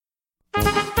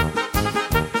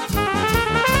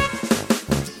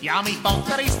Ja, mi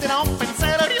folkeristen op en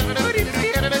zeller.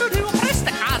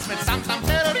 Preste kaas met samsam.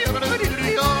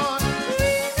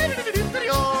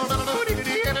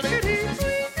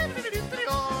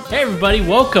 Hey everybody,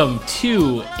 welcome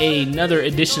to another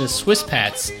edition of Swiss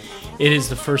Pats. It is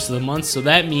the first of the month, so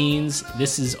that means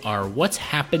this is our What's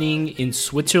Happening in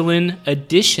Switzerland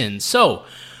edition. So,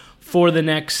 for the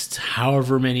next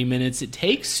however many minutes it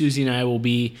takes, Susie and I will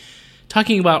be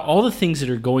talking about all the things that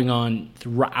are going on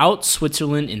throughout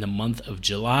Switzerland in the month of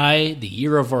July, the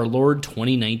year of our Lord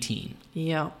 2019.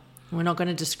 Yeah, we're not going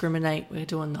to discriminate. We're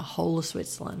doing the whole of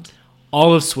Switzerland.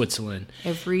 All of Switzerland.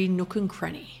 Every nook and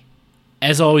cranny.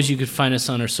 As always, you can find us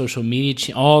on our social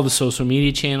media, all the social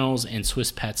media channels, and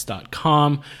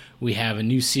SwissPats.com. We have a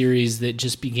new series that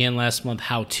just began last month,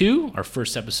 How To. Our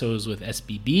first episode is with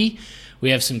SBB. We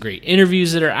have some great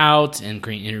interviews that are out and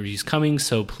great interviews coming,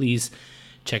 so please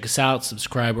check us out,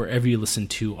 subscribe wherever you listen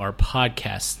to our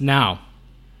podcasts. Now,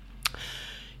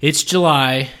 it's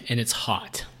July and it's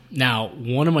hot. Now,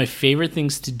 one of my favorite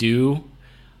things to do,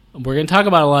 we're going to talk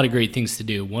about a lot of great things to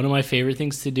do. One of my favorite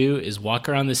things to do is walk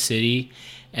around the city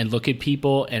and look at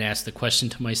people and ask the question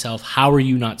to myself, how are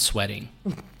you not sweating?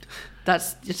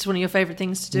 That's just one of your favorite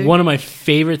things to do? One of my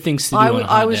favorite things to do on a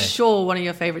hot I was day. sure one of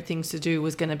your favorite things to do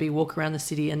was going to be walk around the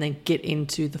city and then get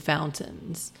into the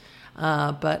fountains.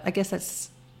 But I guess that's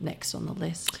next on the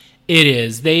list. It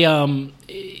is. It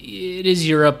is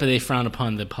Europe, but they frown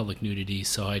upon the public nudity,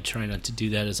 so I try not to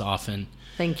do that as often.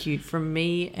 Thank you from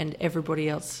me and everybody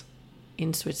else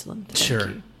in Switzerland. Thank Sure.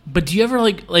 you. But do you ever,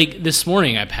 like this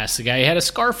morning I passed a guy, he had a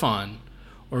scarf on.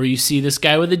 Or you see this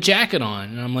guy with a jacket on.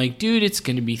 And I'm like, dude, it's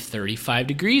going to be 35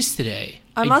 degrees today.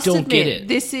 I must don't admit, get it.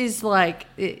 this is like,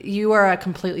 you are a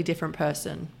completely different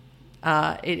person.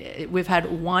 We've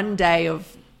had one day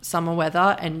of summer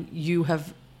weather and you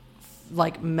have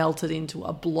like melted into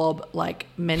a blob, like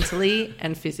mentally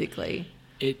and physically.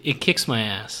 It kicks my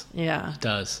ass. Yeah. It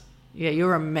does. Yeah,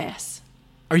 you're a mess.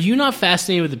 Are you not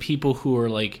fascinated with the people who are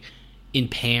like in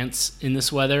pants in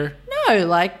this weather? No,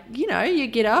 like, you know, you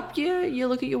get up, you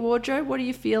look at your wardrobe, what do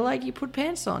you feel like? You put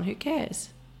pants on, who cares?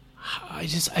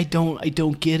 I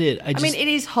don't get it. I mean, it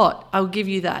is hot. I'll give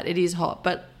you that. It is hot,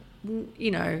 but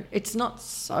you know, it's not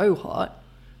so hot.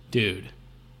 Dude,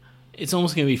 it's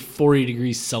almost going to be 40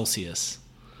 degrees Celsius.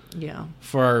 Yeah.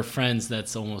 For our friends,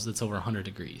 that's over 100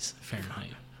 degrees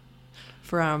Fahrenheit.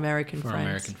 For our American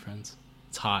friends.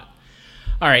 It's hot.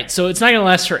 All right, so it's not going to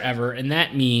last forever, and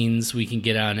that means we can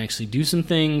get out and actually do some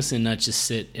things and not just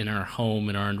sit in our home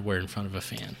in our underwear in front of a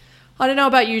fan. I don't know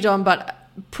about you, Dom, but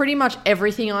pretty much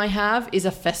everything I have is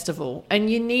a festival, and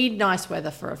you need nice weather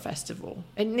for a festival.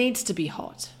 It needs to be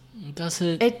hot. Does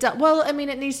it? Well, I mean,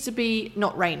 it needs to be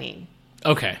not raining.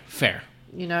 Okay, fair.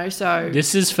 You know, so...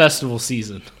 This is festival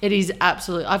season. It is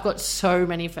absolutely... I've got so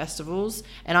many festivals,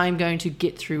 and I'm going to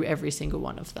get through every single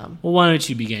one of them. Well, why don't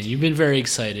you begin? You've been very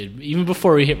excited. Even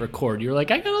before we hit record, you were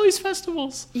like, I got all these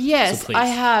festivals. Yes, so I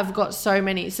have got so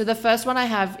many. So the first one I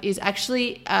have is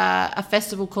actually a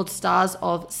festival called Stars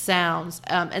of Sounds,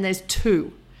 and there's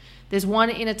two. There's one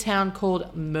in a town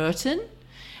called Merton,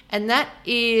 and that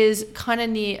is kind of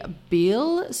near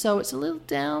Biel, so it's a little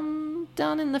down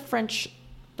in the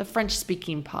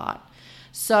French-speaking part.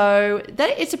 So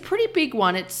it's a pretty big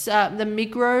one. It's the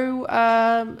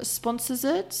Migros sponsors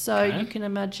it, so you can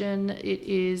imagine it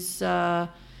is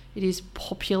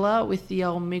popular with the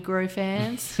old Migros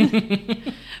fans.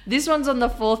 This one's on the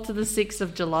 4th to the 6th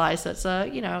of July, so it's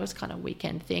it's kind of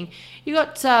weekend thing. You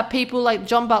got people like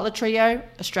John Butler Trio,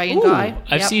 Australian guy.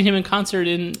 I've seen him in concert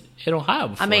in Ohio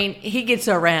before. I mean, he gets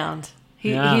around.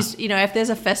 He's if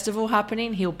there's a festival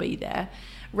happening, he'll be there.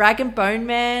 Rag and Bone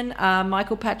Man,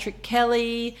 Michael Patrick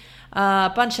Kelly,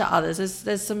 a bunch of others.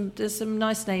 There's some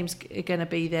nice names going to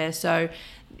be there. So,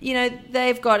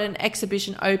 they've got an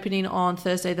exhibition opening on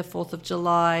Thursday, the 4th of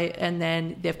July, and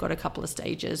then they've got a couple of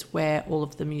stages where all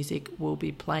of the music will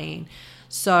be playing.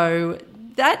 So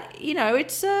that,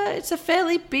 it's a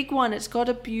fairly big one. It's got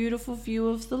a beautiful view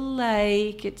of the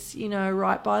lake. It's,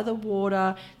 right by the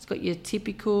water. It's got your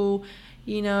typical,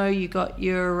 you got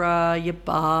your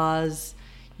bars.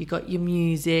 You got your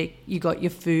music, you got your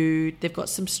food. They've got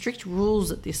some strict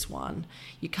rules at this one.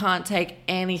 You can't take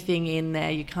anything in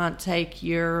there. You can't take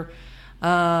your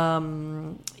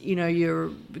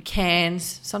your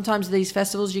cans. Sometimes at these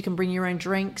festivals you can bring your own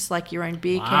drinks, like your own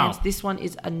beer cans. This one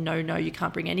is a no-no. You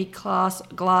can't bring any glass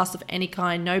of any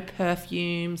kind, no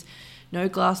perfumes, no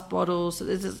glass bottles. So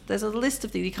there's a list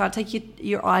of things. You can't take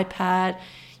your iPad.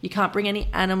 You can't bring any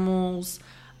animals.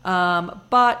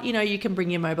 But, you can bring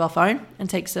your mobile phone and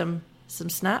take some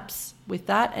snaps with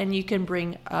that. And you can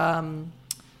bring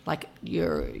like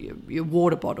your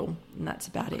water bottle, and that's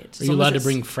about it. Are you allowed to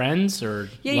bring friends or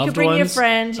yeah, you can bring your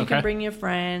friends. You can bring your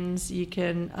friends. You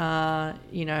can,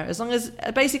 as long as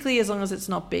it's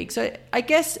not big. So I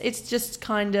guess it's just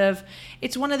kind of,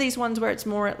 it's one of these ones where it's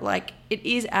more like it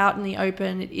is out in the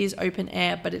open, it is open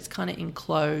air, but it's kind of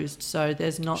enclosed. So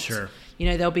there's not,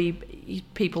 there'll be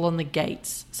people on the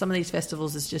gates. Some of these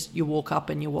festivals is just you walk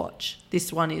up and you watch.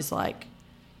 This one is like,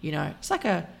 it's like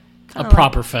a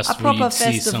proper festival you'd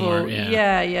see somewhere.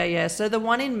 Yeah. So the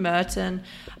one in Merton,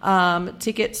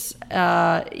 tickets,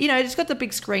 it's got the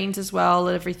big screens as well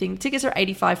and everything. Tickets are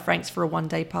 85 francs for a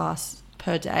 1-day pass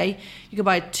per day. You can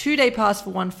buy a 2-day pass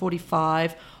for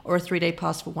 145 or a 3-day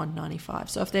pass for 195.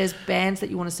 So if there's bands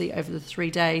that you want to see over the 3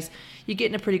 days, you're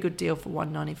getting a pretty good deal for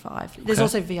 195. There's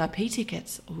also VIP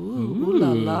tickets. Ooh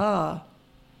la la.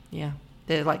 Yeah,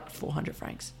 they're like 400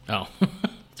 francs. Oh.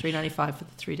 395 for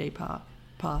the 3-day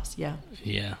pass. Yeah.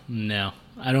 Yeah. No,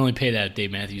 I'd only pay that if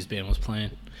Dave Matthews Band was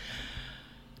playing,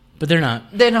 but they're not.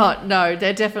 They're not. No,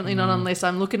 they're definitely not. Unless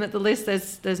I'm looking at the list,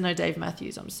 there's no Dave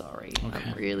Matthews. I'm sorry. Okay.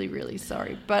 I'm really, really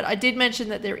sorry. But I did mention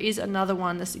that there is another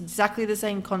one that's exactly the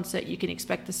same concert. You can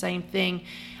expect the same thing,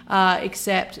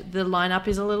 except the lineup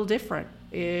is a little different.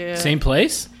 Same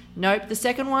place? Nope. The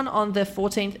second one on the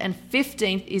 14th and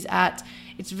 15th is at.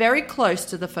 It's very close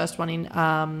to the first one in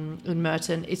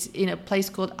Merton. It's in a place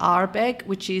called Aarberg,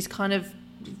 which is kind of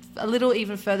a little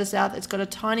even further south. It's got a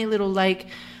tiny little lake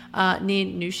near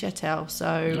Neuchâtel.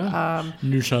 So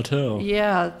Neuchâtel.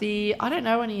 Yeah, I don't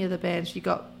know any of the bands. You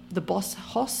got the Boss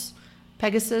Hoss,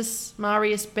 Pegasus,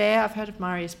 Marius Bear. I've heard of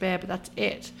Marius Bear, but that's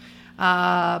it.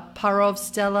 Parov,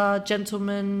 Stella,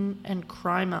 Gentleman, and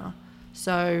Crimer.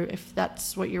 So if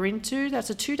that's what you're into, that's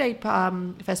a 2-day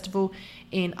festival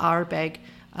in Aarberg,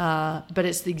 but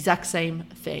it's the exact same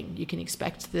thing. You can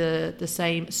expect the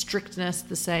same strictness,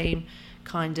 the same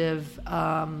kind of,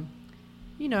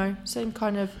 same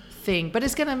kind of thing. But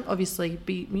it's going to obviously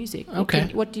be music. Okay.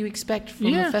 What do you expect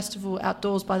from a festival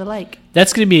outdoors by the lake?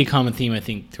 That's going to be a common theme, I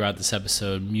think, throughout this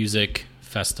episode. Music,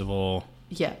 festival.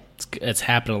 Yeah. It's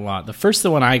happened a lot. The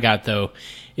one I got, though,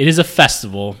 it is a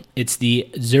festival. It's the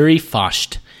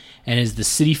Zurifacht, and is the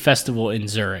city festival in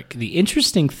Zurich. The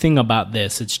interesting thing about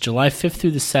this, it's July 5th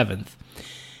through the 7th.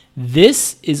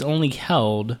 This is only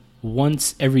held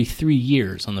once every 3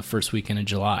 years on the first weekend of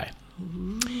July.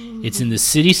 Ooh. It's in the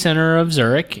city center of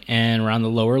Zurich and around the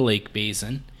lower lake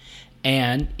basin,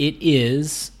 and it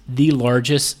is the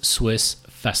largest Swiss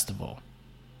festival.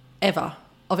 Ever.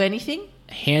 Of anything?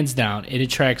 Hands down. It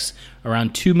attracts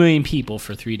around 2 million people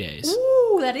for 3 days.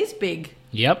 Ooh, that is big.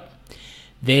 Yep.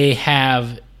 They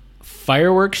have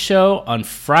fireworks show on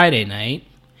Friday night,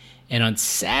 and on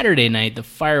Saturday night, the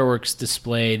fireworks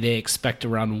display, they expect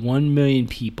around 1 million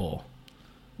people.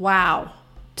 Wow.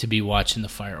 To be watching the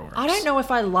fireworks. I don't know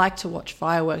if I like to watch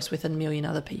fireworks with 1 million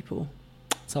other people.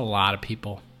 It's a lot of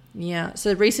people. Yeah.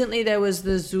 So recently there was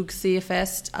the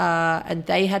Zugseerfest, and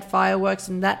they had fireworks,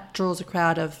 and that draws a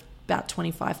crowd of about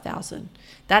 25,000.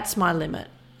 That's my limit,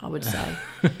 I would say.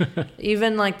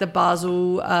 Even like the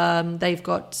Basel, they've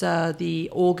got the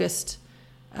August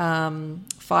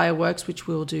fireworks, which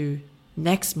we'll do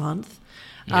next month.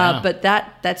 But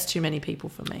that's too many people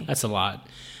for me. That's a lot.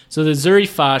 So the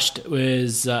Zurifacht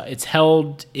was it's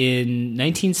held in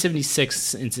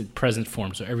 1976 in its present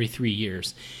form, so every 3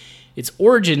 years. Its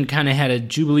origin kind of had a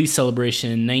Jubilee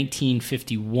celebration in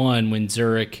 1951 when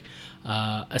Zurich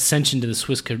ascension to the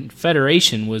Swiss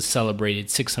Confederation was celebrated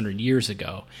 600 years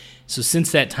ago. So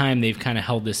since that time, they've kind of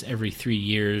held this every 3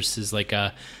 years as like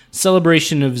a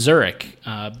celebration of Zurich.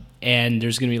 And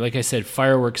there's going to be, like I said,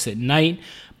 fireworks at night,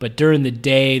 but during the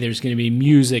day, there's going to be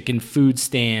music and food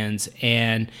stands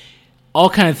and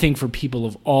all kind of thing for people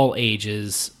of all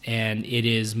ages. And it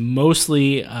is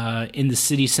mostly in the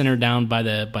city center down by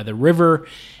the river,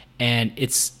 and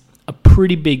it's a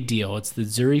pretty big deal. It's the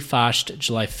Zurifacht,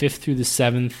 July 5th through the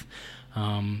 7th.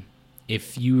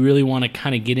 If you really want to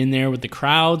kind of get in there with the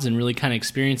crowds and really kind of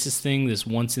experience this thing, this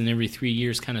once in every 3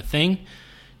 years kind of thing,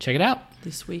 check it out.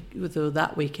 This week,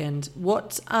 that weekend.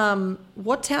 What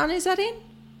town is that in?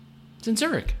 It's in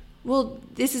Zurich. Well,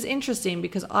 this is interesting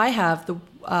because I have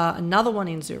another one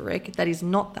in Zurich that is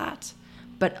not that,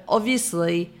 but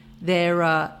obviously they're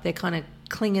kind of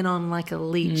clinging on like a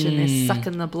leech and they're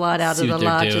sucking the blood out of the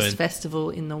largest festival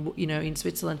in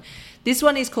Switzerland. This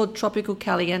one is called Tropical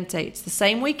Caliente. It's the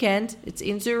same weekend. It's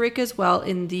in Zurich as well,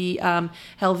 in the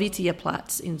Helvetia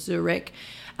Platz in Zurich.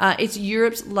 It's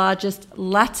Europe's largest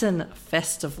Latin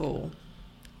festival.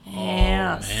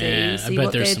 Yeah, see I bet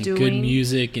what there's they're some doing. good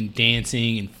music and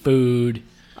dancing and food.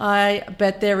 I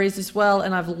bet there is as well,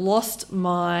 and I've lost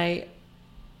my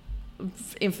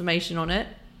information on it.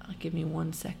 Give me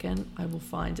 1 second. I will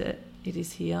find it. It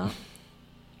is here.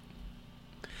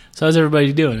 So how's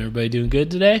everybody doing? Everybody doing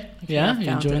good today? Yeah? You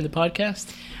found enjoying it. the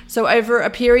podcast? So over a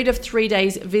period of 3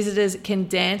 days, visitors can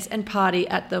dance and party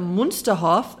at the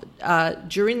Munsterhof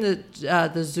during the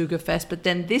Zugerfest. But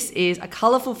then this is a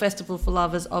colourful festival for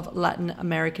lovers of Latin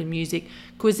American music,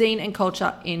 cuisine and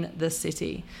culture in the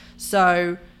city.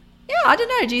 So, yeah, I don't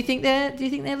know. Do you think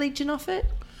they're leeching off it?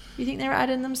 Do you think they're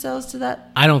adding themselves to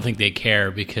that? I don't think they care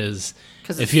because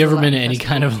it's if you've ever the been to Latin any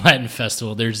festival. kind of Latin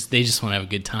festival, they just want to have a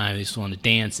good time. They just want to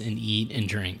dance and eat and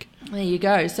drink. There you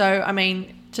go. So, I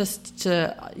mean,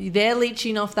 they're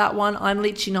leeching off that one. I'm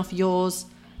leeching off yours.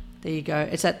 There you go.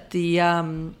 It's at the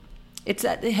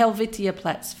Helvetia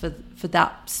Platz for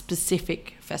that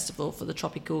specific festival for the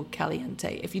Tropical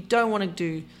Caliente. If you don't want to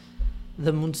do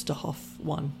the Munsterhof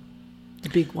one, the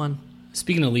big one.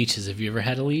 Speaking of leeches, have you ever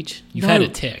had a leech? You've No. had a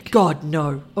tick. God,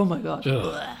 no. Oh, my God.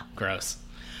 Ugh, gross.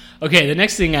 Okay, the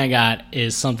next thing I got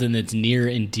is something that's near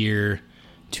and dear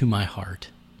to my heart.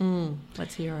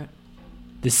 Let's hear it.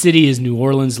 The city is New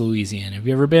Orleans, Louisiana. Have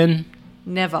you ever been?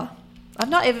 Never. I've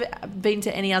not ever been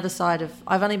to any other side of...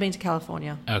 I've only been to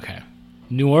California. Okay.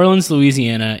 New Orleans,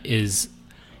 Louisiana is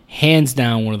hands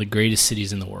down one of the greatest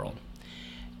cities in the world.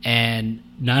 And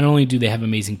not only do they have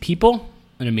amazing people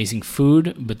and amazing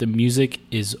food, but the music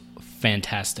is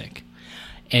fantastic.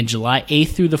 And July 8th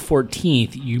through the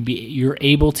 14th, you're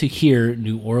able to hear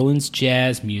New Orleans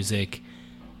jazz music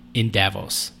in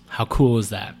Davos. How cool is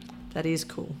that? That is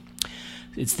cool.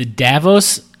 It's the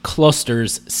Davos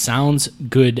Clusters Sounds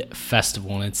Good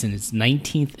Festival, and it's in its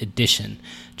 19th edition.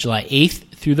 July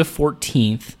 8th through the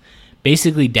 14th,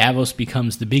 basically Davos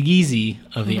becomes the Big Easy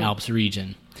of the Alps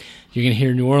region. You're going to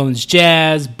hear New Orleans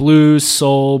jazz, blues,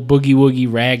 soul,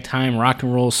 boogie-woogie, ragtime, rock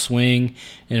and roll, swing,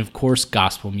 and of course,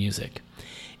 gospel music.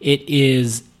 It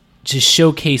just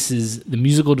showcases the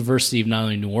musical diversity of not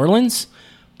only New Orleans,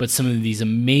 but some of these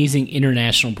amazing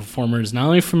international performers, not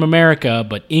only from America,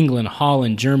 but England,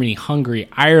 Holland, Germany, Hungary,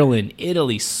 Ireland,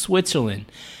 Italy, Switzerland.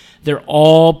 They're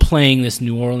all playing this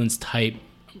New Orleans type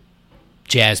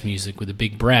jazz music with the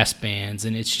big brass bands,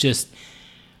 and it's just...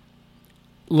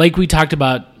 like we talked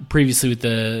about previously with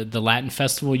the Latin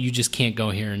festival, you just can't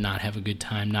go here and not have a good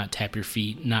time, not tap your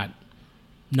feet, not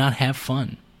have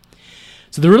fun.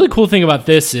 So the really cool thing about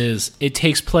this is it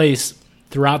takes place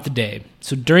throughout the day.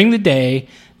 So during the day,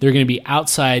 they're going to be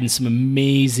outside in some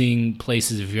amazing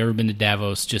places. If you've ever been to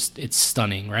Davos, it's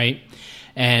stunning, right?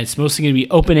 And it's mostly going to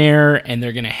be open air, and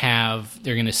they're going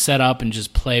to set up and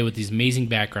just play with these amazing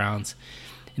backgrounds.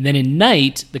 And then at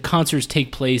night, the concerts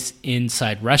take place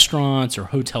inside restaurants or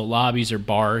hotel lobbies or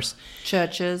bars.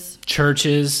 Churches.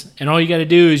 And all you got to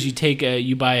do is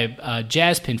you buy a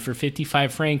jazz pin for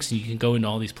 55 francs, and you can go into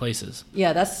all these places.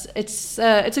 Yeah, it's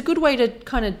a good way to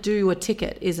kind of do a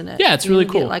ticket, isn't it? Yeah, it's really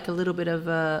cool. Get like a little bit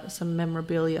of some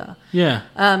memorabilia. Yeah.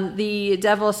 The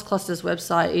Davos Clusters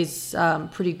website is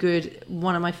pretty good.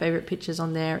 One of my favorite pictures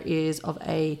on there is of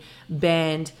a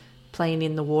band playing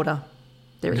in the water.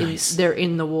 They're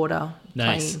in the water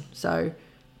Nice. playing. So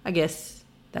I guess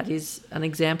that is an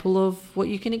example of what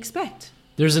you can expect.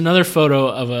 There's another photo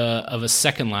of a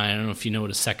second line. I don't know if you know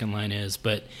what a second line is,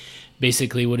 but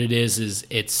basically what it is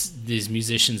it's these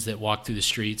musicians that walk through the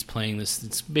streets playing this.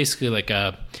 It's basically like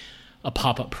a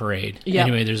pop-up parade. Yeah.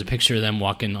 Anyway, there's a picture of them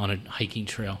walking on a hiking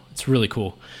trail. It's really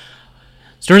cool.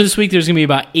 So during this week, there's going to be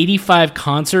about 85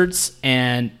 concerts,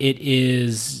 and it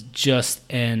is just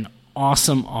an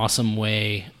awesome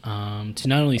way to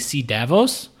not only see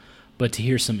Davos, but to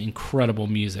hear some incredible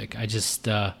music.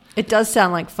 It does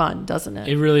sound like fun, doesn't it?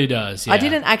 It really does. Yeah. I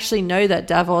didn't actually know that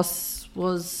Davos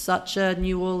was such a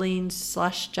New Orleans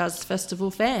 / jazz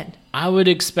festival fan. I would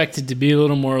expect it to be a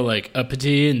little more like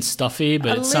uppity and stuffy,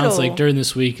 but it sounds like during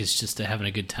this week it's just having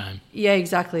a good time. Yeah,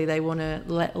 exactly. They want to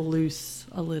let loose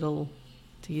a little.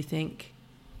 Do you think?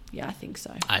 Yeah, I think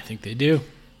so. I think they do.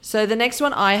 So the next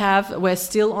one I have, we're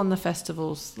still on the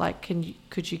festivals. Like,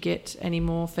 could you get any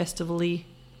more festival-y?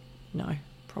 No,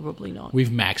 probably not. We've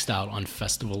maxed out on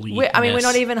festival-y. We're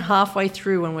not even halfway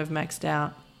through when we've maxed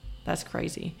out. That's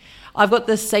crazy. I've got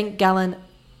the St. Gallen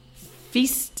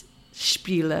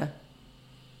Festspiele.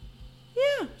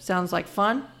 Yeah, sounds like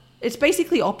fun. It's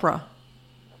basically opera.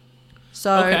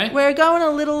 So We're going a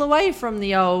little away from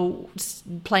the old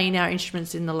playing our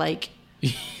instruments in the lake.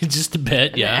 Just a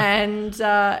bit, yeah.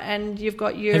 And you've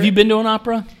got your... Have you been to an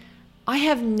opera? I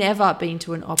have never been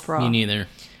to an opera. Me neither.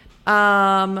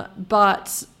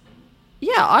 But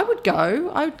yeah, I would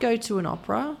go. I would go to an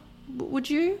opera. Would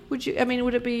you? I mean,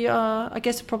 would it be? I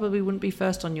guess it probably wouldn't be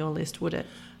first on your list, would it?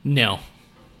 No.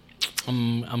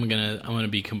 I'm gonna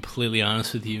be completely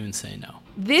honest with you and say no.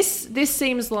 this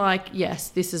seems like, yes,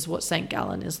 this is what St.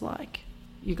 Gallen is like.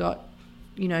 You got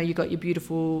your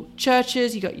beautiful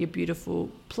churches, you got your beautiful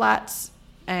plats,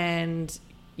 and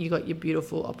you got your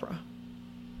beautiful opera.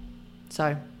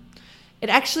 So it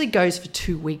actually goes for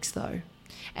 2 weeks though.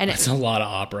 And That's a lot of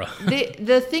opera.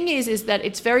 the thing is that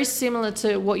it's very similar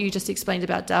to what you just explained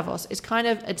about Davos. It's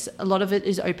a lot of it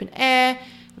is open air,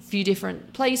 a few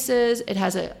different places. It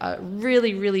has a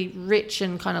really, really rich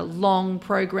and kind of long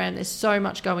program. There's so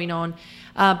much going on.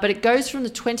 But it goes from the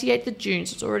 28th of June,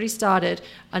 so it's already started,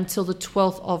 until the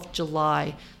 12th of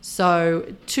July.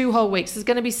 So 2 whole weeks. There's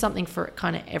going to be something for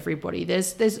kind of everybody.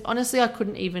 There's honestly, I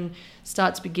couldn't even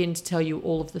start to begin to tell you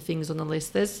all of the things on the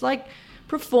list. There's like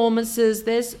performances,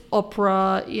 there's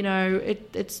opera,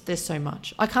 there's so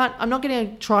much. I'm not going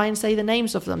to try and say the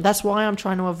names of them. That's why I'm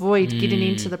trying to avoid getting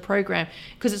into the program,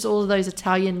 because it's all of those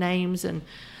Italian names and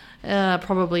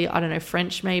probably, I don't know,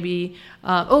 French maybe.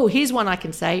 Here's one I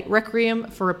can say: Requiem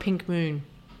for a Pink Moon.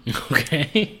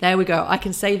 Okay. There we go. I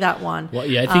can say that one. Well,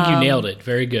 yeah, I think you nailed it.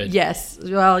 Very good. Yes.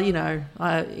 Well,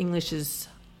 English is,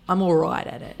 I'm all right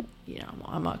at it.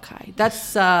 I'm okay.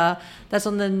 That's on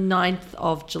the 9th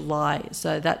of July.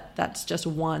 So that's just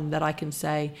one that I can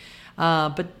say.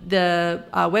 But the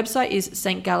website is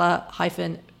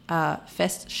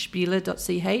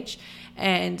stgala-festspiele.ch,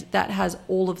 and that has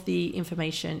all of the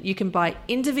information. You can buy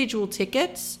individual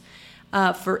tickets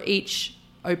for each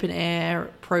open air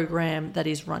program that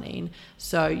is running.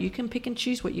 So you can pick and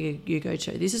choose what you go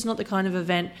to. This is not the kind of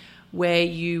event where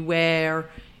you wear,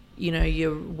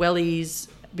 your wellies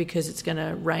because it's going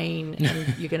to rain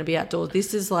and you're going to be outdoors.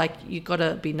 This is like, you got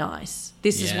to be nice.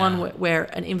 This is one where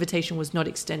an invitation was not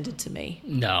extended to me.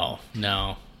 No.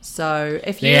 So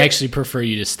if they actually prefer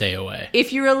you to stay away.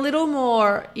 If you're a little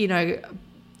more,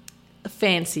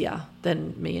 fancier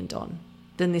than me and Don,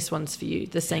 then this one's for you.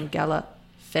 The St. Gala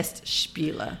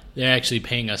Festspiele. They're actually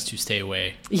paying us to stay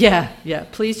away. Yeah.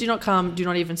 Please do not come. Do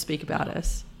not even speak about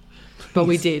us. But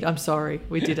we did. I'm sorry.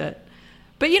 We did it.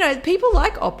 But, people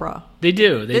like opera. They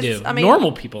do. I mean,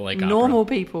 normal people like opera. Normal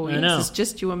people. I know. This is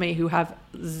just you and me who have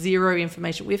zero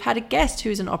information. We've had a guest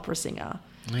who's an opera singer.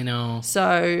 I know.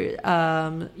 So,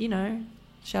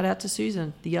 shout out to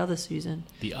Susan, the other Susan.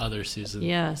 The other Susan.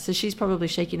 Yeah. So she's probably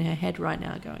shaking her head right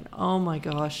now going, oh, my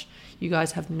gosh, you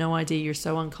guys have no idea. You're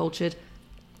so uncultured.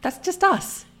 That's just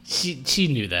us. She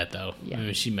knew that, though. Yeah.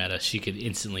 When she met us, she could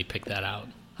instantly pick that out.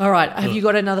 All right. Have you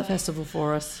got another festival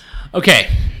for us? Okay.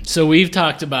 So we've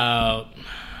talked about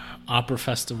opera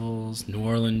festivals, New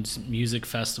Orleans music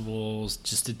festivals,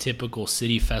 just a typical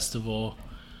city festival.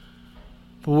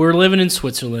 But we're living in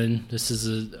Switzerland. This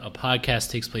is a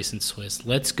podcast takes place in Swiss.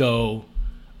 Let's go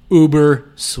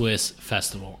Uber Swiss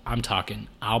Festival. I'm talking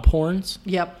Alphorns.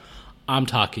 Yep. I'm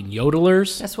talking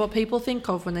yodelers. That's what people think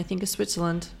of when they think of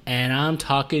Switzerland. And I'm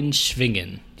talking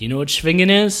Schwingen. Do you know what Schwingen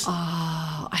is?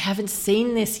 Oh, I haven't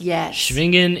seen this yet.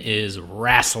 Schwingen is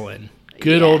wrestling.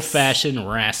 Good old-fashioned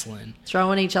wrestling.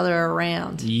 Throwing each other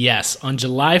around. Yes. On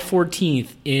July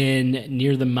 14th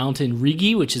near the mountain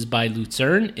Rigi, which is by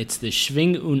Luzern, it's the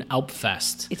Schwing und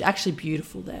Alpfest. It's actually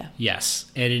beautiful there.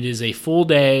 Yes. And it is a full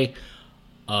day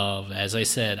of, as I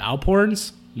said,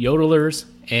 Alphorns, yodelers,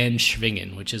 and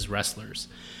Schwingen, which is wrestlers.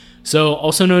 So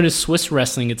also known as Swiss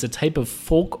wrestling, it's a type of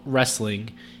folk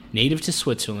wrestling native to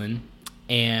Switzerland.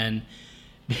 And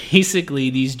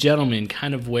basically these gentlemen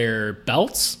kind of wear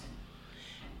belts,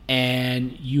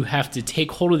 and you have to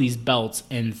take hold of these belts,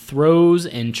 and throws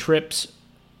and trips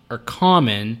are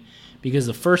common because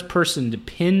the first person to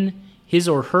pin his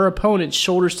or her opponent's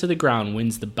shoulders to the ground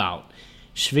wins the bout.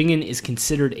 Schwingen is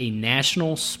considered a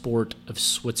national sport of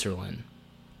Switzerland.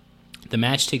 The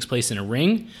match takes place in a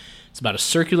ring. It's about a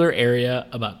circular area,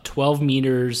 about 12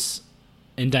 meters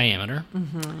in diameter.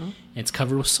 Mm-hmm. And it's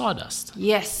covered with sawdust.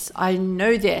 Yes, I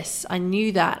know this. I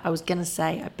knew that. I was going to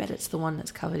say, I bet it's the one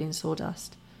that's covered in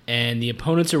sawdust. And the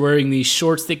opponents are wearing these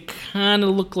shorts that kind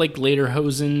of look like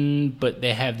lederhosen, but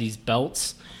they have these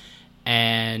belts.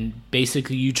 And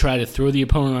basically you try to throw the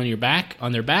opponent on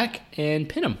their back, and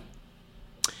pin them.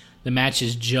 The match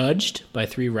is judged by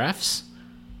 3 refs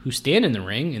who stand in the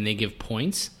ring, and they give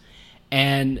points.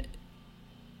 And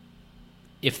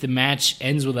if the match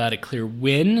ends without a clear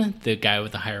win, the guy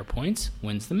with the higher points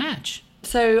wins the match.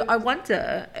 So I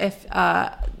wonder if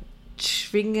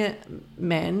Schwingen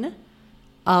men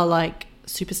are like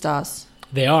superstars.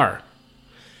 They are.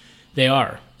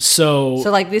 So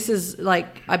like, this is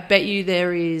like, I bet you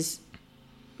there is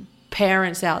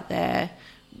parents out there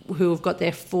who have got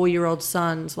their 4-year-old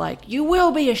sons like, you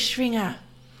will be a Schwinger.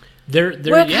 They're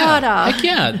Work harder. Heck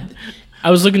yeah. I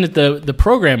was looking at the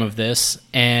program of this,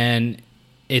 and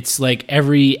it's like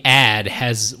every ad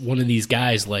has one of these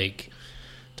guys like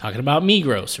talking about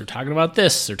Migros or talking about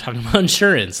this or talking about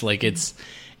insurance. Like it's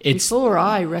Before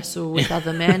I wrestle with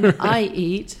other men, I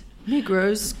eat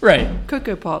Migros right.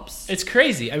 Cocoa Pops. It's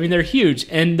crazy. I mean, they're huge.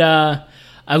 And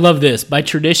I love this. By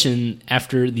tradition,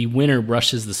 after the winner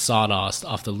brushes the sawdust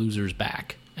off the loser's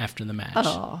back after the match.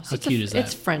 Oh, how cute is that?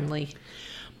 It's friendly.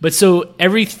 But so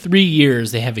every 3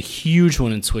 years, they have a huge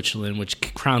one in Switzerland, which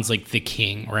crowns like the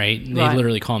king, right? They Right.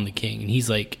 literally call him the king. And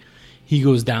he's like, he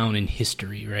goes down in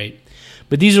history, right?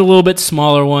 But these are a little bit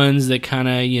smaller ones that kind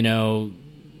of, you know,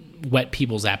 whet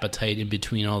people's appetite in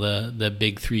between all the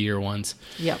big 3-year ones.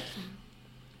 Yep.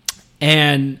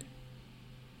 And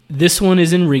this one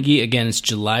is in Rigi. Again, it's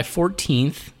July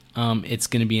 14th. It's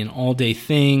going to be an all-day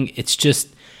thing. It's just,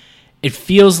 it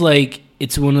feels like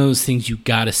it's one of those things you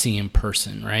got to see in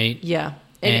person, right? Yeah.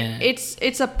 And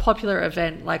it's a popular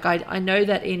event. Like I know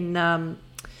that in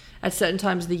at certain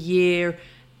times of the year,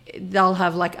 they'll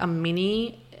have like a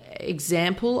mini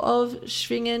example of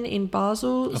Schwingen in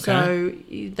Basel. Okay. So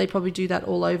they probably do that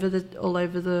all over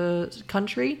the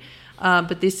country.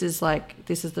 But this is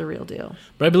the real deal.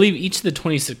 But I believe each of the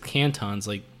 26 cantons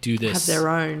like do this Have their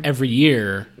own every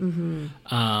year.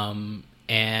 Mm-hmm.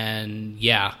 And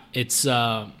yeah, it's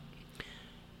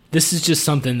this is just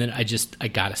something that I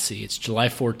gotta see. It's July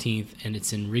 14th, and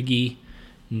it's in Rigi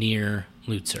near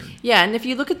Luzern. Yeah, and if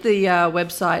you look at the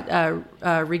website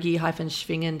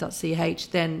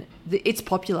rigi-schwingen.ch, then it's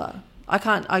popular.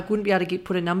 I wouldn't be able to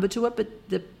put a number to it, but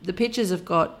the pictures have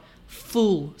got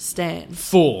full stands.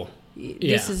 Full.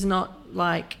 This is not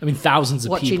like I mean, thousands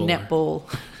of watching people. netball.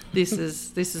 This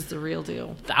is the real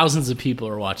deal. Thousands of people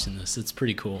are watching this. It's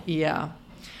pretty cool. Yeah.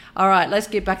 All right, let's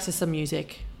get back to some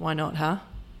music. Why not, huh?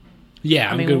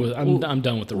 Yeah, I mean, good with. I'm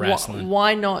done with the wrestling.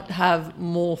 Why not have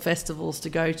more festivals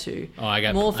to go to? Oh, I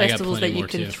got more I got festivals plenty that you more,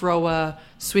 can too. throw a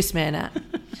Swiss man at.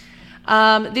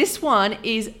 This one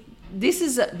is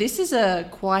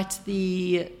quite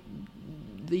the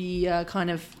kind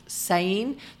of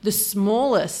saying, the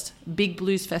smallest big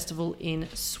blues festival in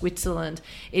Switzerland.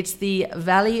 It's the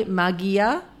Valley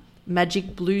Magia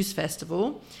Magic Blues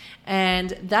Festival.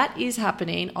 And that is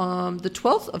happening on the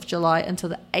 12th of July until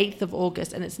the 8th of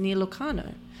August, and it's near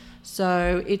Locarno.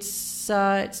 So it's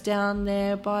down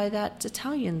there by that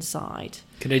Italian side.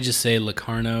 Could I just say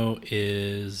Locarno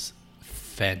is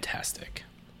fantastic.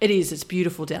 It is. It's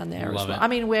beautiful down there Love as well. it. I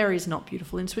mean, where is not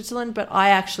beautiful in Switzerland, but I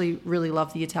actually really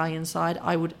love the Italian side.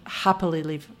 I would happily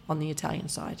live on the Italian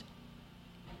side.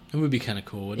 It would be kind of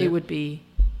cool, wouldn't it? It would be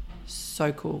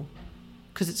so cool.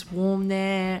 Because it's warm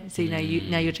there. See, now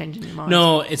you're changing your mind.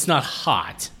 No, it's not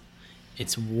hot.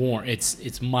 It's warm.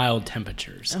 It's mild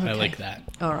temperatures. I Okay. like that.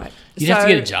 All right. You'd have to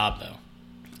get a job, though.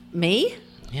 Me?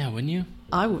 Yeah, wouldn't you?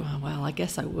 Well, I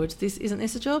guess I would. Isn't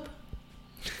this a job?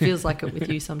 Feels like it with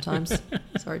you sometimes.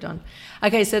 Sorry, Don.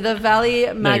 Okay, so the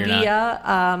Valley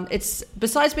Magia, it's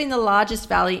besides being the largest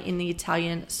valley in the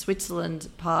Italian Switzerland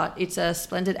part, it's a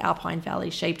splendid alpine valley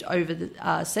shaped over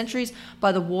the centuries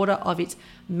by the water of its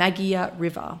Magia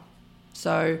River.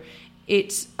 So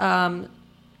it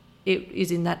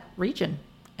is in that region,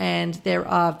 and there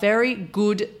are very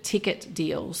good ticket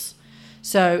deals.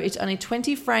 So it's only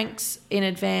 20 francs in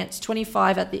advance,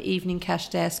 25 at the evening cash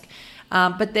desk.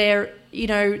 But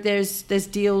there's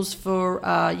deals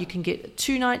for you can get a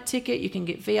 2-night ticket, you can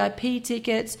get VIP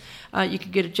tickets, you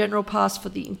can get a general pass for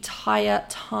the entire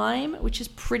time, which is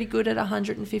pretty good at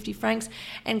 150 francs,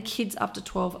 and kids up to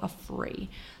 12 are free.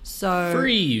 So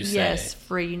Free, you say? Yes,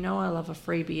 free. You know I love a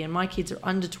freebie, and my kids are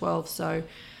under 12, so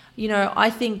I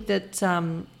think that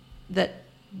that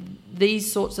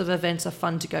these sorts of events are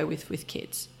fun to go with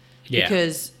kids. Yeah.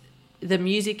 Because the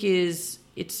music is.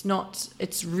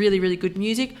 It's really, really good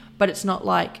music, but it's not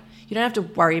like you don't have to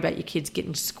worry about your kids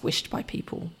getting squished by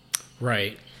people.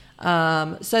 Right.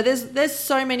 So there's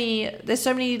so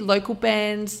many local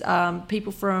bands,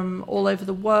 people from all over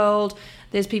the world.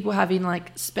 There's people having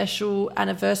like special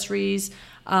anniversaries,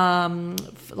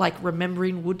 like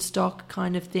remembering Woodstock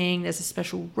kind of thing. There's a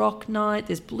special rock night.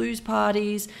 There's blues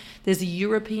parties. There's a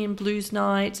European blues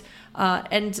night,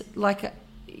 and like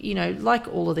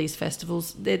all of these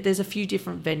festivals, there's a few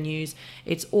different venues.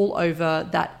 It's all over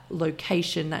that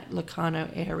location, that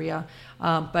Locarno area.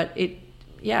 But it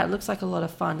looks like a lot of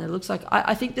fun. It looks like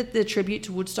I think that the tribute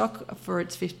to Woodstock for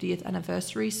its 50th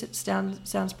anniversary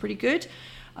sounds pretty good.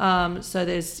 So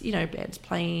there's bands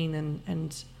playing,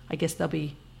 and I guess they'll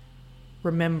be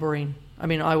remembering. I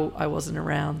mean, I wasn't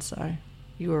around, so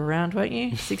you were around, weren't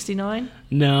you? 69?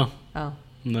 No. Oh.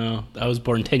 No, I was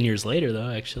born 10 years later,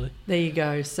 though, actually. There you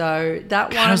go. So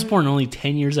that God, one... I was born only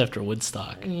 10 years after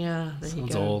Woodstock. Yeah, there you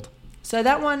Sounds go. old. So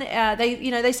that one,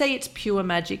 they say it's pure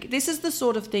magic. This is the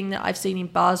sort of thing that I've seen in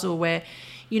Basel where,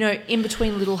 in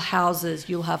between little houses,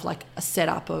 you'll have like a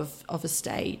setup of a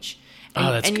stage.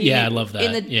 I love that.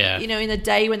 In the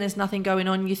day when there's nothing going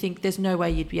on, you think there's no way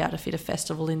you'd be able to fit a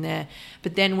festival in there.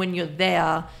 But then when you're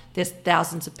there, there's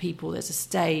thousands of people, there's a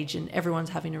stage, and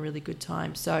everyone's having a really good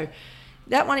time. So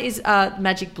that one is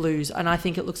Magic Blues, and I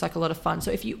think it looks like a lot of fun.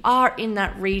 So if you are in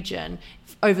that region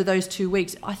over those 2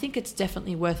 weeks, I think it's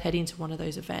definitely worth heading to one of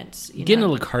those events. Getting to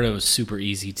Liccardo is super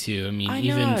easy too. I mean,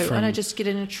 and I just get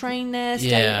in a train there,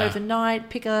 stay overnight,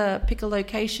 pick a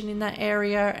location in that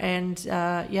area, and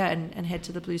head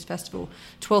to the Blues Festival,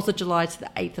 12th of July to the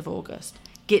 8th of August.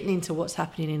 Getting into what's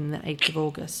happening in the 8th of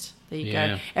August. There you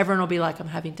go. Everyone will be like, I'm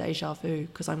having deja vu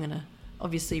because I'm going to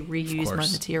obviously reuse my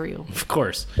material. Of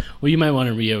course. Well, you might want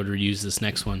to be able to reuse this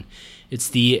next one. It's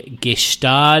the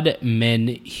Gstaad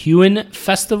Menhuin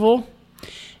Festival,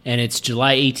 and it's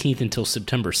July 18th until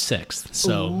September 6th.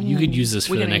 So you could use this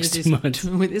for the next 2 months.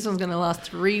 This one's going to last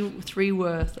three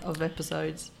worth of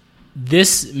episodes.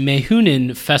 This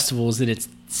Mehunin Festival is in its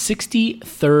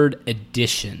 63rd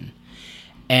edition.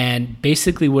 And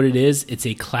basically what it is, it's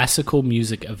a classical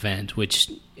music event, which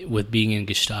with being in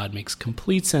Gstaad makes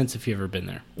complete sense if you've ever been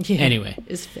there. Yeah, anyway.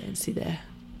 It's fancy there.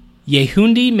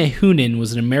 Yehundi Mehunin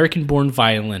was an American-born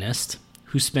violinist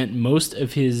who spent most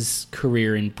of his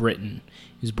career in Britain.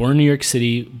 He was born in New York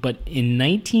City, but in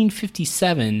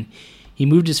 1957, he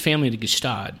moved his family to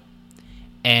Gstaad.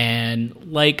 And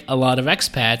like a lot of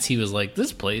expats, he was like,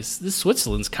 this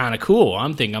Switzerland's kind of cool.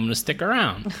 I'm thinking I'm going to stick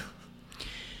around.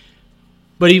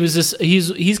 But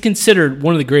he's considered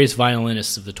one of the greatest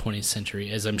violinists of the 20th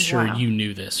century, as I'm sure you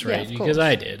knew this, right? Yeah, because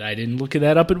I did. I didn't look at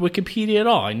that up at Wikipedia at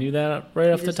all. I knew that right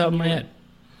off the top of my head.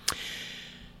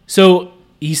 So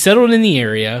he settled in the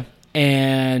area,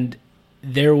 and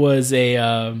there was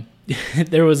a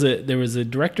there was a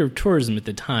director of tourism at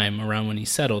the time around when he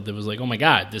settled that was like, oh my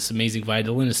God, this amazing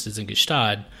violinist is in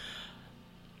Gstaad.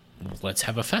 Let's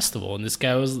have a festival. And this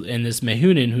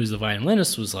Mehunin, who's the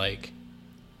violinist, was like,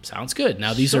 sounds good.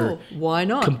 Now these are why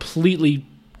not completely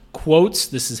quotes.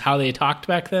 This is how they talked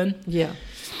back then. Yeah.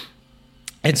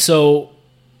 And so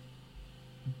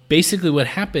basically what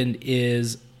happened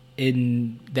is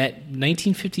in that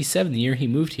 1957, the year he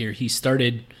moved here, he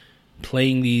started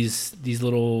playing these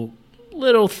little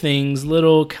things,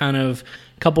 little kind of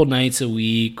couple nights a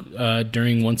week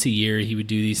during once a year. He would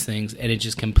do these things, and it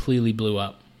just completely blew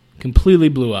up.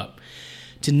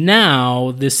 To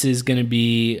now, this is going to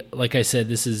be, like I said,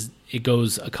 it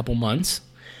goes a couple months,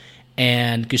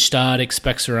 and Gstaad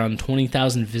expects around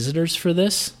 20,000 visitors for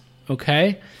this,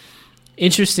 okay?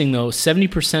 Interesting, though,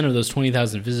 70% of those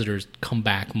 20,000 visitors come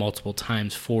back multiple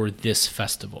times for this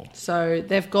festival. So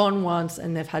they've gone once,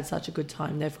 and they've had such a good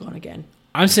time, they've gone again.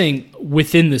 I'm saying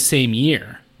within the same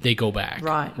year, they go back.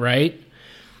 Right?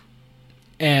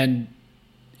 And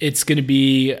it's going to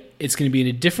be in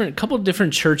a couple of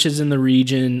different churches in the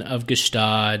region of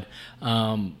Gstaad,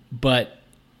 but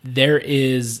there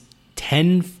is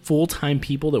 10 full-time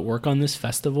people that work on this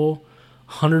festival,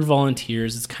 100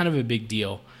 volunteers. It's kind of a big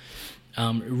deal.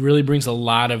 It really brings a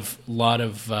lot of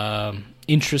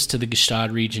interest to the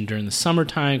Gstaad region during the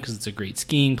summertime because it's a great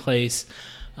skiing place.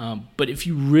 But if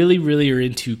you really, really are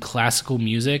into classical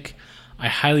music, I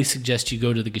highly suggest you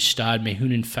go to the Gstaad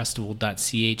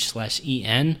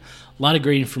Mehuninfestival.ch/en. A lot of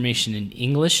great information in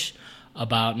English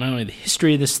about not only the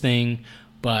history of this thing,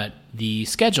 but the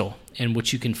schedule and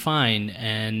what you can find.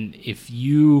 And if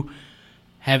you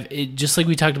have it, just like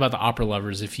we talked about the opera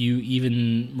lovers, if you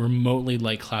even remotely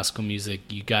like classical music,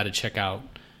 you got to check out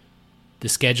the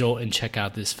schedule and check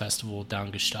out this festival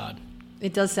down Gstaad.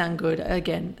 It does sound good.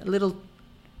 Again,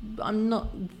 I'm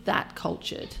not that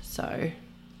cultured, so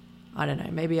I don't know.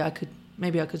 Maybe I could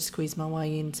squeeze my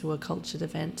way into a cultured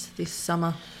event this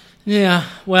summer. Yeah,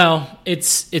 well,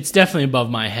 it's definitely above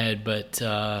my head, but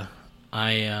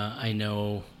I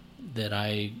know that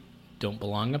I don't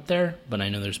belong up there, but I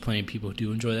know there's plenty of people who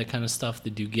do enjoy that kind of stuff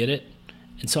that do get it.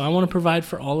 And so I want to provide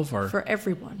for all of for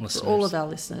everyone, listeners. For all of our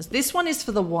listeners. This one is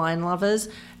for the wine lovers.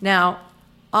 Now,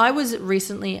 I was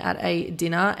recently at a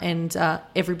dinner and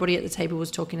everybody at the table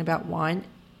was talking about wine,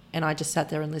 and I just sat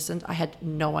there and listened. I had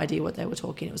no idea what they were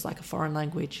talking. It was like a foreign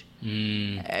language.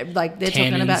 Like they're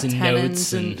talking about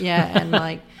tannins and and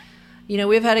like, you know,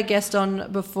 we've had a guest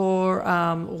on before,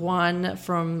 Juan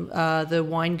from the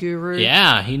Wine Guru.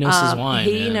 Yeah, he knows his wine.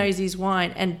 He knows his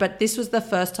wine, but this was the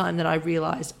first time that I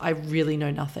realized I really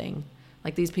know nothing.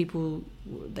 Like these people,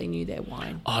 they knew their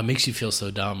wine. Oh, it makes you feel so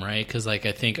dumb, right? Because like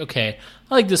I think, okay,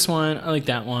 I like this wine, I like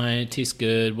that wine, it tastes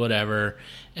good, whatever.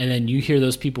 And then you hear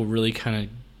those people really kind of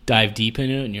dive deep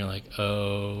into it, and you're like,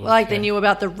 oh. Like okay. they knew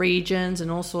about the regions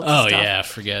and all sorts of Oh, stuff. yeah,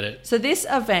 forget it. So this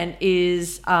event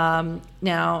is,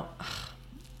 now,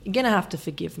 you're going to have to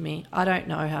forgive me. I don't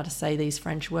know how to say these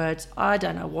French words. I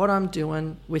don't know what I'm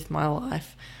doing with my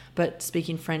life. But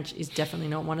speaking French is definitely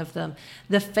not one of them.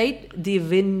 The Fête des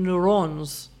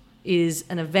Vignerons is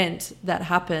an event that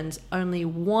happens only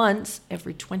once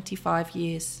every 25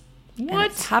 years. What? And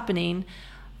it's happening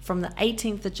from the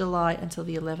 18th of July until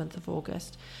the 11th of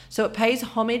August. So it pays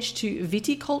homage to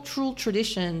viticultural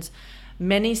traditions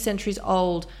many centuries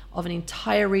old of an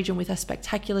entire region with a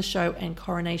spectacular show and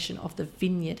coronation of the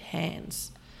vineyard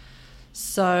hands.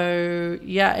 So,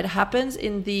 yeah, it happens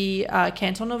in the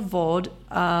canton of Vaud,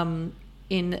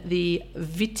 in the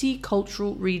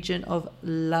viticultural region of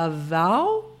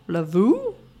Lavaux,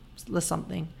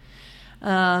 something.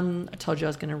 I told you I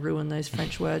was going to ruin those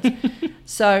French words.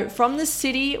 So, from the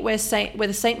city where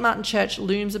the St. Martin Church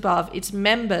looms above, its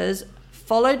members,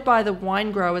 followed by the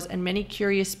wine growers and many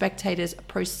curious spectators,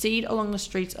 proceed along the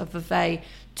streets of Vevey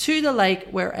to the lake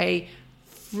where a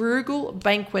frugal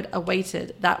banquet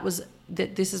awaited.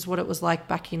 This is what it was like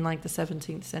back in like the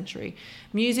 17th century.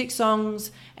 Music,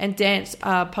 songs, and dance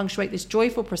punctuate this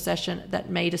joyful procession that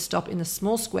made a stop in the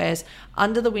small squares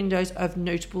under the windows of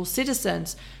notable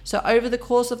citizens. So over the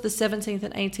course of the 17th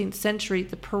and 18th century,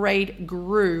 the parade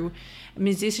grew.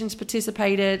 Musicians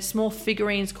participated. Small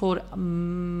figurines called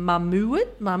marmosets,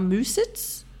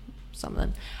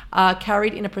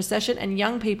 carried in a procession, and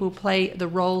young people play the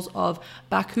roles of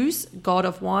Bacchus, god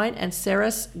of wine, and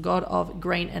Ceres, god of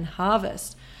grain and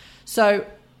harvest. So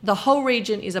the whole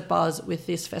region is abuzz with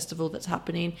this festival that's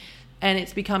happening, and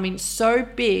it's becoming so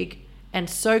big and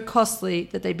so costly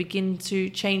that they begin to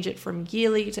change it from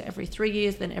yearly to every 3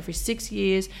 years, then every 6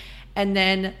 years, and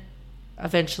then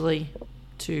eventually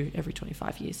to every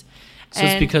 25 years. So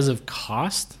it's because of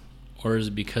cost? Or is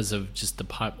it because of just the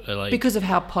because of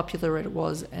how popular it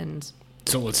was, and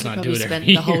so let's not do it every spent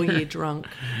year. the whole year drunk.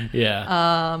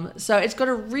 Yeah. So it's got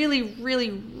a really, really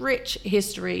rich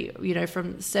history.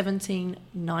 From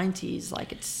 1790s.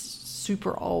 Like, it's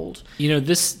super old.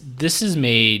 This has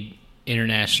made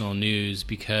international news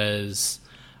because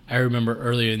I remember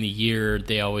earlier in the year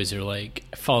they always are like,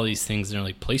 I follow these things and they're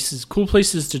like cool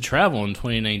places to travel in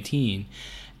 2019.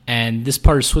 And this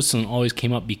part of Switzerland always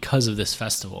came up because of this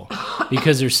festival.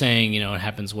 Because they're saying, it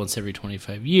happens once every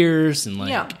 25 years. And,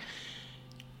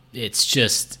 it's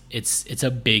just, it's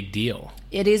a big deal.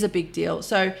 It is a big deal.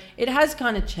 So it has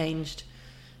kind of changed.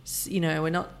 We're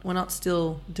not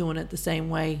still doing it the same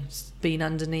way, being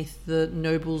underneath the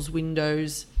nobles'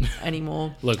 windows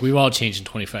anymore. Look, we've all changed in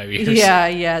 25 years.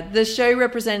 Yeah. The show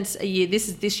represents a year. This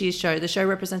is this year's show. The show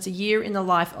represents a year in the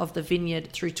life of the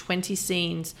vineyard through 20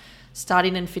 scenes,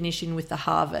 starting and finishing with the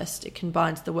harvest. It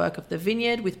combines the work of the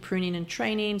vineyard with pruning and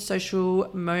training, social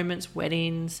moments,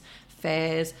 weddings,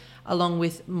 fairs, along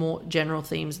with more general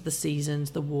themes, the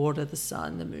seasons, the water, the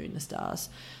sun, the moon, the stars.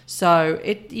 So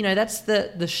that's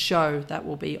the show that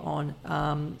will be on,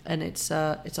 and it's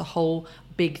a whole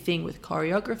big thing with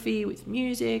choreography, with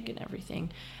music and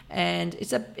everything. And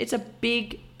it's a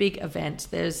big event.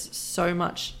 There's so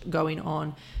much going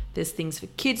on. There's things for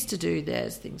kids to do.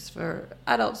 There's things for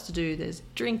adults to do. There's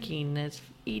drinking. There's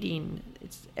eating.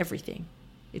 It's everything.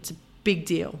 It's a big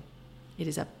deal. It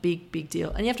is a big deal.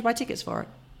 And you have to buy tickets for it.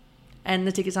 And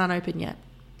the tickets aren't open yet.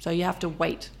 So you have to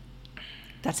wait.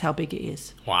 That's how big it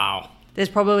is. Wow. There's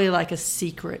probably like a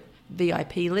secret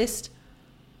VIP list.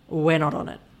 We're not on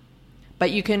it.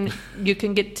 But you can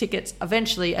get tickets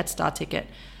eventually at Star Ticket.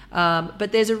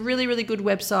 But there's a really, really good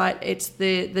website. It's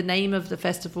the name of the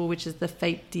festival, which is the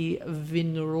Fête des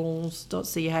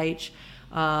Vignerons.ch.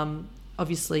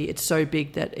 Obviously, it's so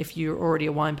big that if you're already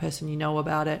a wine person, you know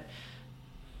about it,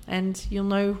 and you'll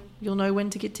know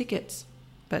when to get tickets.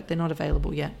 But they're not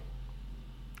available yet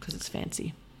because it's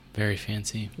fancy. Very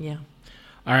fancy. Yeah.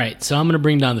 All right, so I'm going to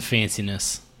bring down the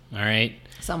fanciness. All right.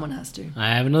 Someone has to. I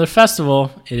have another festival.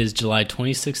 It is July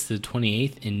 26th to the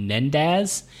 28th in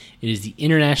Nendaz. It is the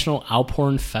International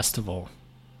Alphorn Festival.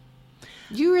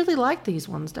 You really like these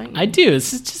ones, don't you? I do.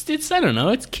 It's I don't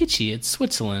know. It's kitschy. It's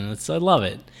Switzerland. I love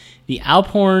it. The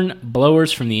Alphorn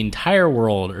blowers from the entire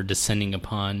world are descending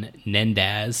upon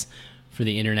Nendaz for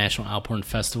the International Alphorn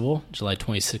Festival, July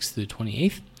 26th through the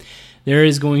 28th. There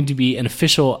is going to be an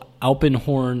official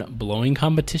Alpenhorn blowing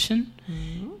competition,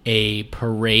 a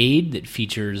parade that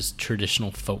features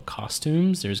traditional folk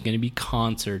costumes. There's going to be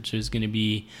concerts. There's going to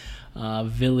be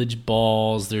village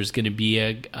balls. There's going to be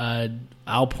a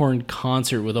Alphorn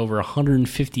concert with over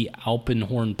 150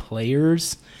 Alpenhorn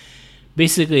players.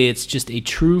 Basically, it's just a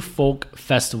true folk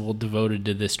festival devoted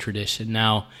to this tradition.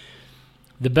 Now,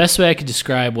 The best way I could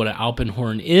describe what an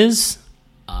Alpenhorn is,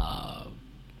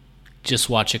 just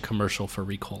watch a commercial for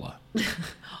Ricola.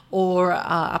 Or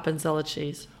Appenzeller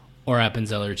cheese. Or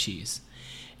Appenzeller cheese.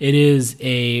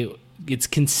 It's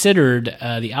considered,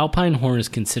 the Alpine horn is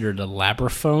considered a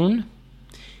labraphone,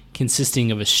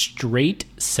 consisting of a straight,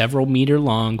 several meter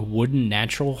long wooden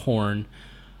natural horn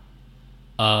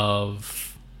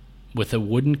with a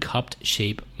wooden cupped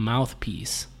shape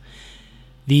mouthpiece.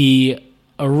 The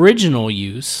original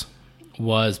use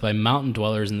was by mountain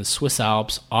dwellers in the Swiss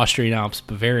Alps, Austrian Alps,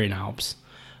 Bavarian Alps,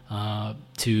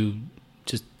 to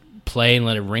just play and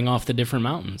let it ring off the different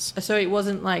mountains. So it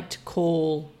wasn't like to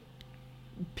call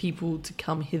people to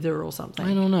come hither or something?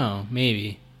 I don't know,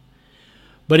 maybe.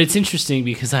 But it's interesting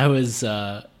because I was,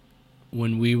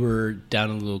 when we were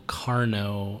down in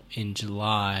Locarno in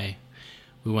July,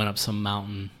 we went up some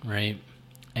mountain, right?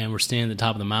 And we're standing at the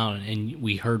top of the mountain, and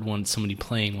we heard somebody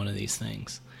playing one of these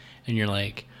things. And you're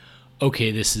like,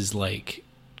 okay, this is like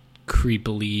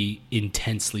creepily,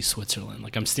 intensely Switzerland.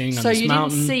 Like I'm standing on this mountain.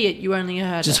 So you didn't see it, you only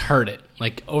heard just heard it.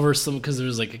 Like over because there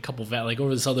was like a couple like over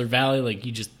this other valley, like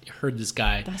you just heard this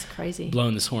guy. That's crazy.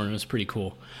 Blowing this horn. It was pretty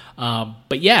cool.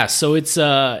 But yeah, so it's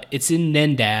in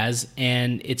Nendaz,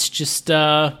 and it's just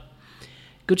go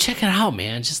check it out,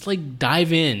 man. Just like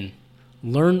dive in.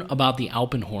 Learn about the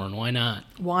Alpenhorn. Why not?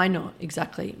 Why not?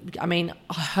 Exactly. I mean,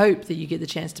 I hope that you get the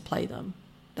chance to play them.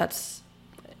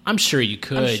 I'm sure you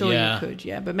could. I'm sure you could,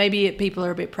 yeah. But maybe people are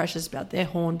a bit precious about their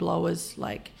horn blowers.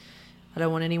 Like, I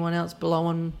don't want anyone else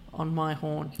blowing on my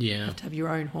horn. Yeah. You have to have your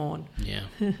own horn. Yeah.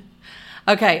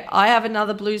 Okay, I have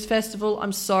another blues festival.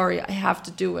 I'm sorry, I have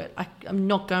to do it. I'm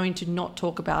not going to not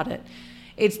talk about it.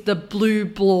 It's the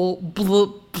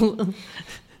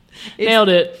Nailed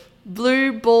it.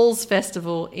 Blue Balls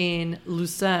Festival in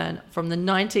Lucerne from the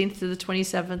 19th to the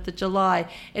 27th of July.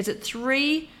 It's at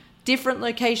 3 different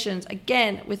locations.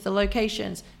 Again, with the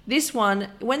locations. This one,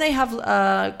 when they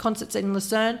have concerts in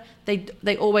Lucerne,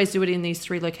 they always do it in these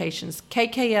 3 locations.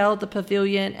 KKL, the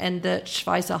Pavilion, and the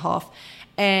Schweizerhof.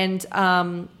 And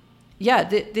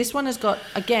this one has got,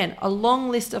 again, a long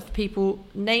list of people,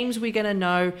 names we're going to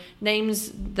know,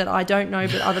 names that I don't know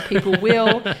but other people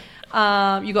will.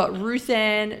 You got Ruth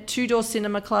Ann, Two Door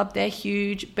Cinema Club, they're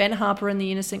huge. Ben Harper and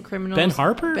the Innocent Criminals. Ben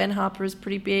Harper? Ben Harper is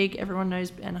pretty big. Everyone knows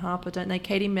Ben Harper, don't they?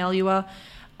 Katie Melua,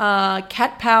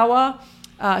 Cat Power,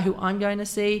 who I'm going to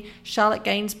see. Charlotte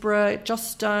Gainsborough, Joss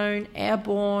Stone,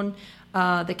 Airborne,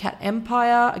 the Cat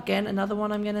Empire, again, another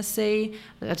one I'm going to see.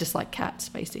 I just like cats,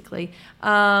 basically.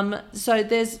 So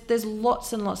there's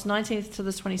lots and lots, 19th to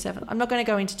the 27th. I'm not going to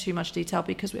go into too much detail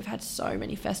because we've had so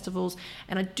many festivals,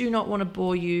 and I do not want to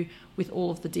bore you with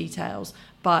all of the details,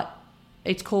 but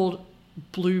it's called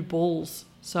Blue Balls.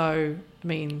 So, I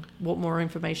mean, what more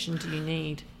information do you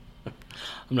need?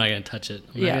 I'm not going to touch it.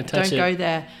 Don't go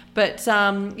there. But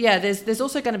there's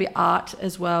also going to be art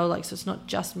as well. Like, so it's not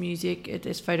just music.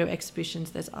 There's photo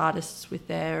exhibitions. There's artists with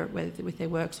their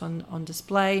works on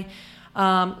display.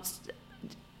 Why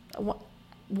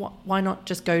not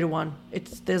just go to one?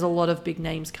 There's a lot of big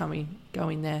names going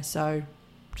there. So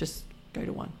just go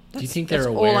to one. Do you think they're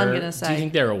aware? All I'm going to say. Do you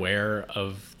think they're aware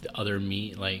of the other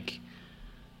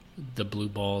the Blue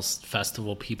Balls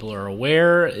Festival people are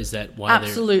aware? Is that why?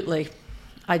 Absolutely.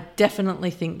 I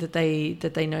definitely think that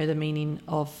they know the meaning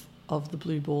of the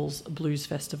Blue Balls Blues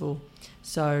Festival.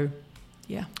 So,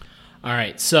 yeah. All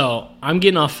right. So I'm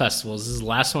getting off festivals. This is the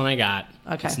last one I got.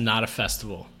 Okay. It's not a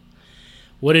festival.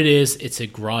 What it is, it's a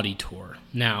Grotti tour.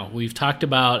 Now, we've talked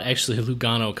about actually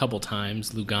Lugano a couple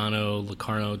times. Lugano,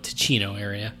 Locarno, Ticino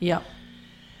area. Yeah.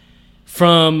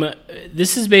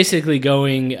 This is basically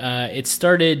going, it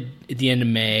started at the end of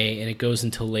May and it goes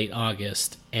until late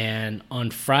August. And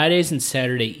on Fridays and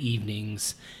Saturday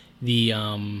evenings, it's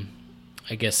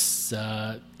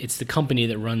the company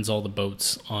that runs all the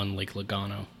boats on Lake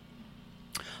Lugano.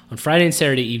 On Friday and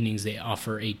Saturday evenings, they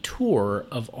offer a tour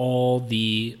of all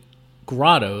the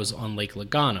grottos on Lake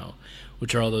Lugano,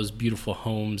 which are all those beautiful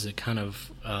homes that kind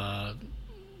of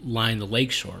line the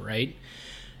lakeshore, right?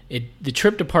 The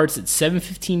trip departs at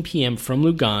 7:15 p.m. from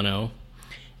Lugano,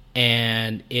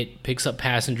 and it picks up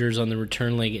passengers on the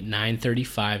return leg at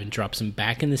 9:35 and drops them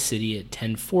back in the city at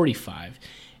 10:45.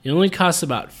 It only costs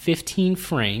about 15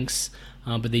 francs,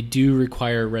 but they do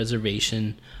require a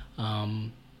reservation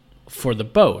for the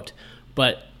boat.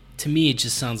 But to me, it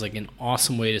just sounds like an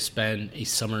awesome way to spend a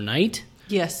summer night.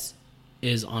 Yes.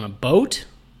 Is on a boat.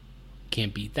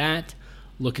 Can't beat that.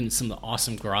 Looking at some of the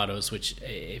awesome grottos, which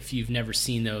if you've never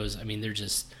seen those, I mean, they're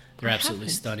absolutely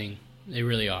stunning. They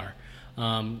really are.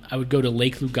 I would go to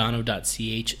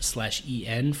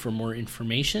lakelugano.ch/en for more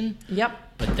information. Yep.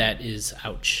 But that is,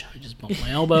 ouch, I just bumped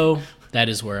my elbow. That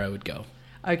is where I would go.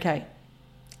 Okay.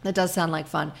 That does sound like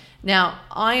fun. Now,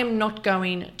 I am not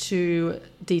going to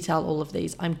detail all of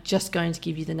these. I'm just going to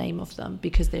give you the name of them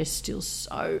because there's still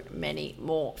so many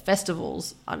more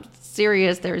festivals. I'm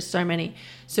serious. There is so many.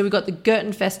 So we've got the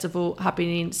Girton Festival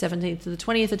happening 17th to the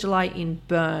 20th of July in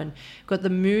Bern. We've got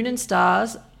the Moon and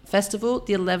Stars Festival,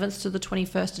 the 11th to the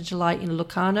 21st of July in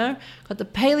Locarno. Got the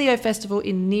Paleo Festival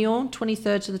in Nyon,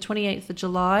 23rd to the 28th of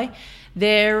July.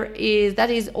 That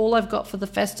is all I've got for the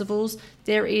festivals.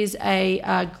 There is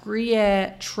a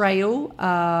Gruyere Trail,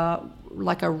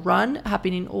 like a run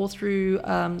happening all through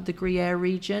the Gruyere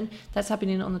region. That's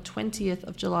happening on the 20th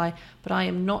of July. But I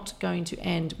am not going to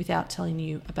end without telling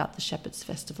you about the Shepherds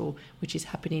Festival, which is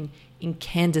happening in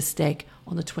Kandersteg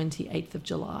on the 28th of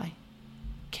July.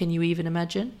 Can you even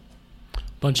imagine?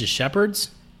 Bunch of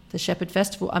shepherds? The Shepherd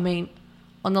Festival. I mean,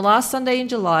 on the last Sunday in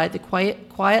July, the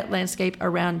quiet landscape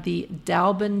around the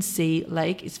Daubernsee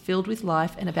Lake is filled with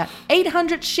life, and about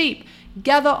 800 sheep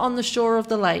gather on the shore of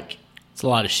the lake. It's a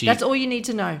lot of sheep. That's all you need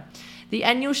to know. The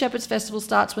annual Shepherds Festival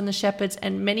starts when the shepherds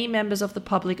and many members of the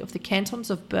public of the cantons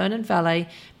of Bern and Valais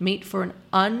meet for an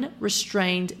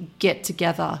unrestrained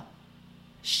get-together.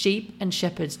 Sheep and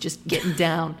shepherds just getting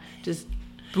down, just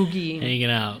boogieing.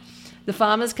 Hanging out. The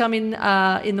farmers come in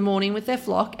the morning with their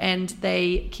flock and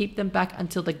they keep them back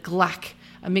until the glack,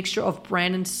 a mixture of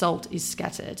bran and salt, is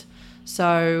scattered.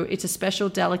 So it's a special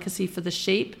delicacy for the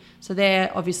sheep. So they're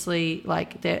obviously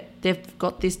they've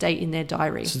got this date in their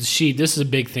diary. So the sheep, this is a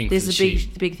big thing for the sheep. This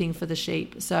is a big thing for the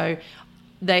sheep. So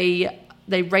they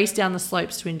race down the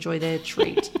slopes to enjoy their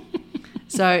treat.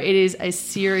 So it is a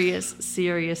serious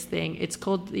thing. It's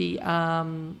called the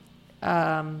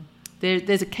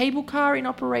there's a cable car in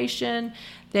operation.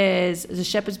 There's a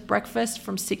shepherd's breakfast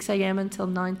from 6 a.m. until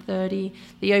 9:30.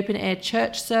 The open air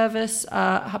church service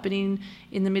happening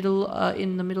in the middle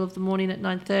of the morning at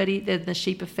 9:30. Then the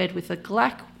sheep are fed with a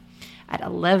glack at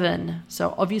 11.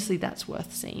 So obviously that's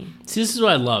worth seeing. See, this is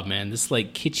what I love, man. This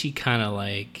kitschy kind of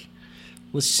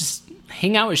let's just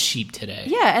hang out with sheep today.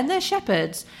 Yeah, and they're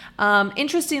shepherds.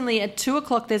 Interestingly, at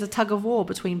 2:00 there's a tug of war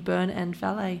between Bern and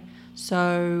Valais.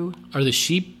 So are the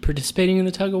sheep participating in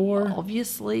the tug of war?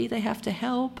 Obviously, they have to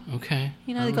help. Okay,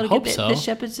 they've got to get the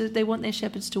shepherds. They want their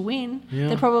shepherds to win. Yeah.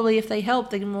 They probably, if they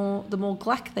help, the more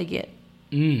glack they get.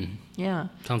 Yeah,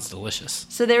 sounds delicious.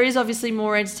 So there is obviously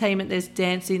more entertainment. There's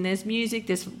dancing, there's music,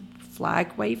 there's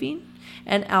flag waving,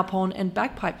 and alphorn and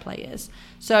bagpipe players.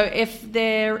 So if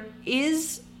there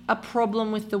is a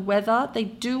problem with the weather, they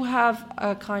do have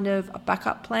a kind of a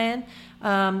backup plan.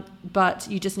 But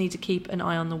you just need to keep an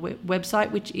eye on the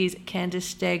website, which is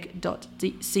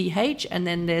kandersteg.ch, and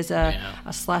then there's a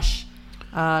slash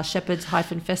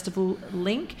shepherds-festival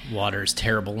link. Water's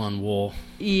terrible on wool.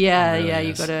 Yeah,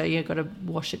 Really you gotta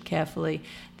wash it carefully.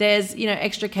 There's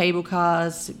extra cable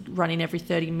cars running every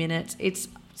 30 minutes. It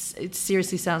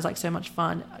seriously sounds like so much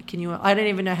fun. I don't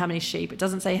even know how many sheep. It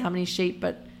doesn't say how many sheep,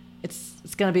 but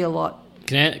it's going to be a lot.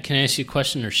 Can I ask you a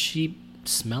question? Are sheep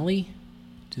smelly?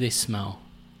 Do they smell?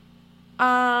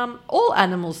 All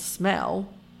animals smell,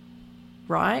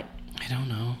 right? I don't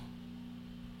know.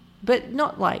 But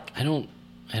not like... I don't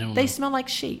They smell like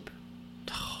sheep.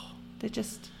 They're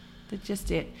just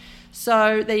it.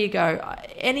 So there you go.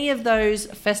 Any of those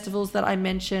festivals that I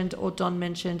mentioned or Don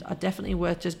mentioned are definitely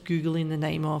worth just Googling the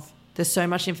name of. There's so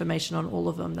much information on all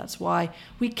of them. That's why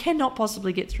we cannot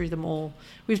possibly get through them all.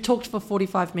 We've talked for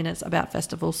 45 minutes about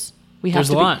festivals. There's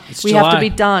a lot. It's July. Have to be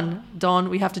done,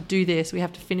 Don. We have to do this. We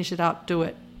have to finish it up. Do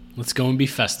it. Let's go and be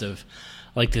festive.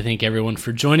 I'd like to thank everyone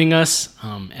for joining us.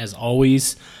 As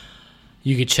always,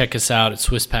 you can check us out at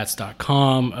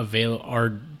SwissPats.com. Or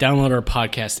download our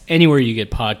podcast anywhere you get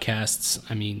podcasts.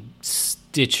 I mean,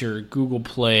 Stitcher, Google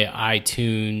Play,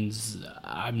 iTunes.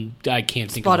 I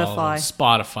can't think of all of them.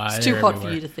 Spotify. It's too hot for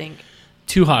you to think.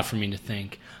 Too hot for me to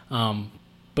think.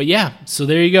 But yeah, so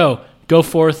there you go. Go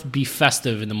forth, be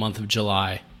festive in the month of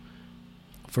July.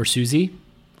 For Susie,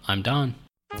 I'm Don.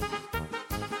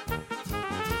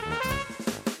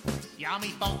 Ja,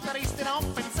 mi botter ist den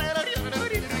Offen,